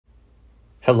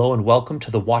Hello and welcome to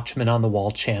the Watchmen on the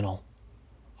Wall channel.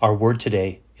 Our word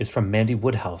today is from Mandy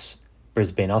Woodhouse,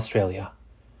 Brisbane, Australia.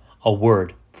 A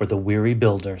word for the weary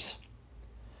builders.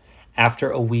 After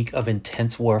a week of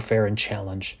intense warfare and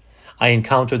challenge, I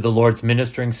encountered the Lord's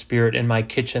ministering spirit in my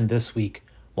kitchen this week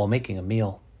while making a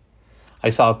meal. I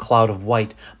saw a cloud of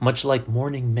white, much like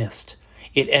morning mist.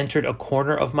 It entered a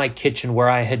corner of my kitchen where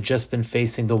I had just been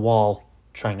facing the wall,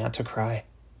 trying not to cry.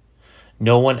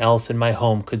 No one else in my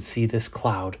home could see this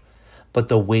cloud, but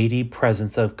the weighty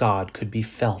presence of God could be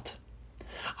felt.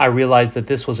 I realized that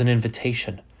this was an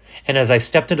invitation, and as I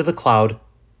stepped into the cloud,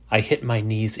 I hit my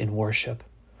knees in worship.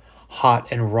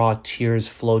 Hot and raw tears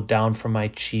flowed down from my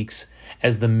cheeks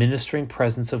as the ministering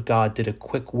presence of God did a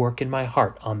quick work in my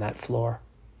heart on that floor.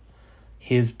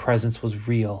 His presence was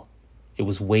real. It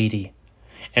was weighty.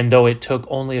 And though it took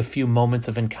only a few moments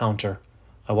of encounter,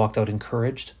 I walked out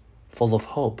encouraged, full of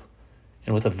hope,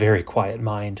 and with a very quiet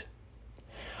mind.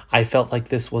 I felt like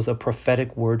this was a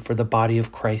prophetic word for the body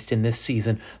of Christ in this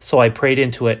season, so I prayed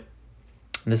into it.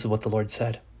 And this is what the Lord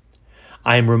said.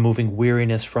 I am removing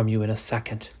weariness from you in a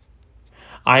second.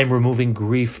 I am removing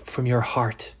grief from your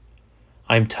heart.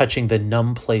 I am touching the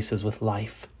numb places with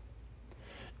life.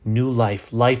 New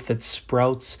life, life that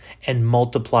sprouts and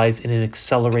multiplies in an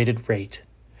accelerated rate.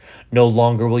 No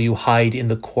longer will you hide in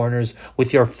the corners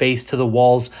with your face to the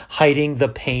walls, hiding the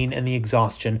pain and the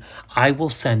exhaustion. I will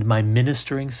send my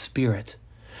ministering spirit,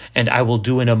 and I will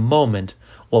do in a moment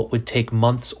what would take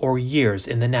months or years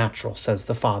in the natural, says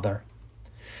the Father.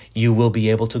 You will be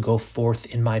able to go forth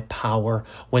in my power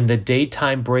when the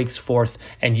daytime breaks forth,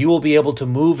 and you will be able to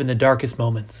move in the darkest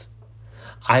moments.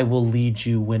 I will lead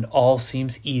you when all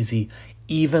seems easy,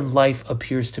 even life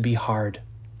appears to be hard.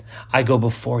 I go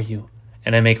before you,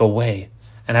 and I make a way,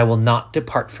 and I will not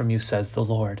depart from you, says the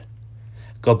Lord.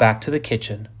 Go back to the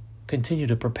kitchen. Continue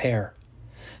to prepare.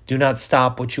 Do not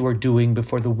stop what you are doing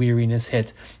before the weariness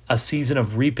hits. A season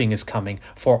of reaping is coming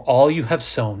for all you have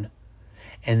sown,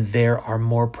 and there are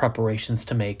more preparations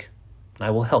to make.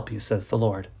 I will help you, says the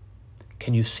Lord.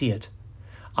 Can you see it?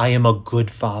 I am a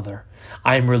good father.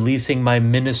 I am releasing my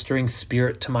ministering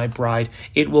spirit to my bride.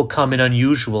 It will come in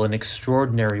unusual and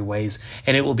extraordinary ways,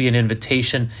 and it will be an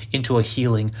invitation into a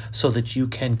healing so that you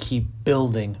can keep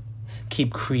building,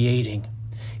 keep creating,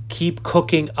 keep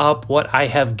cooking up what I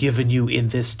have given you in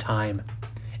this time.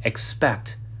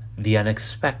 Expect the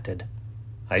unexpected.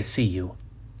 I see you.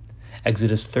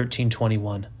 Exodus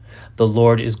 13:21. The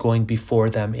Lord is going before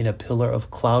them in a pillar of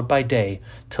cloud by day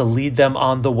to lead them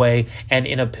on the way, and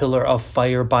in a pillar of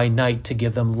fire by night to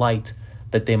give them light,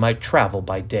 that they might travel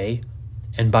by day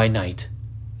and by night.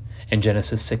 And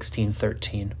Genesis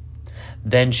 16:13.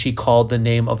 Then she called the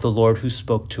name of the Lord who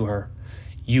spoke to her.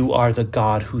 You are the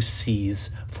God who sees,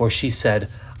 for she said,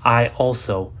 I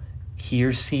also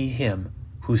see him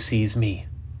who sees me.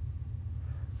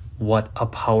 What a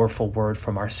powerful word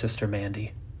from our sister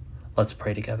Mandy. Let's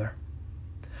pray together.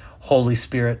 Holy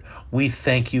Spirit, we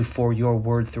thank you for your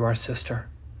word through our sister.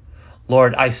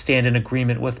 Lord, I stand in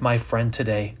agreement with my friend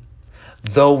today.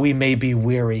 Though we may be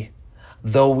weary,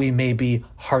 though we may be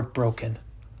heartbroken,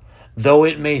 though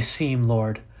it may seem,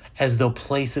 Lord, as though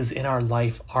places in our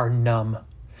life are numb,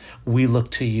 we look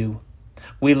to you.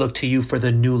 We look to you for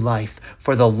the new life,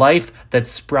 for the life that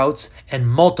sprouts and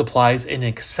multiplies in an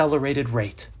accelerated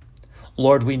rate.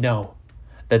 Lord, we know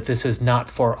that this is not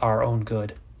for our own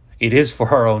good. It is for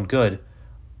our own good,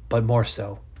 but more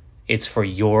so, it's for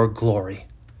your glory.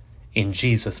 In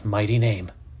Jesus' mighty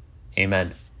name,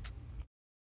 amen.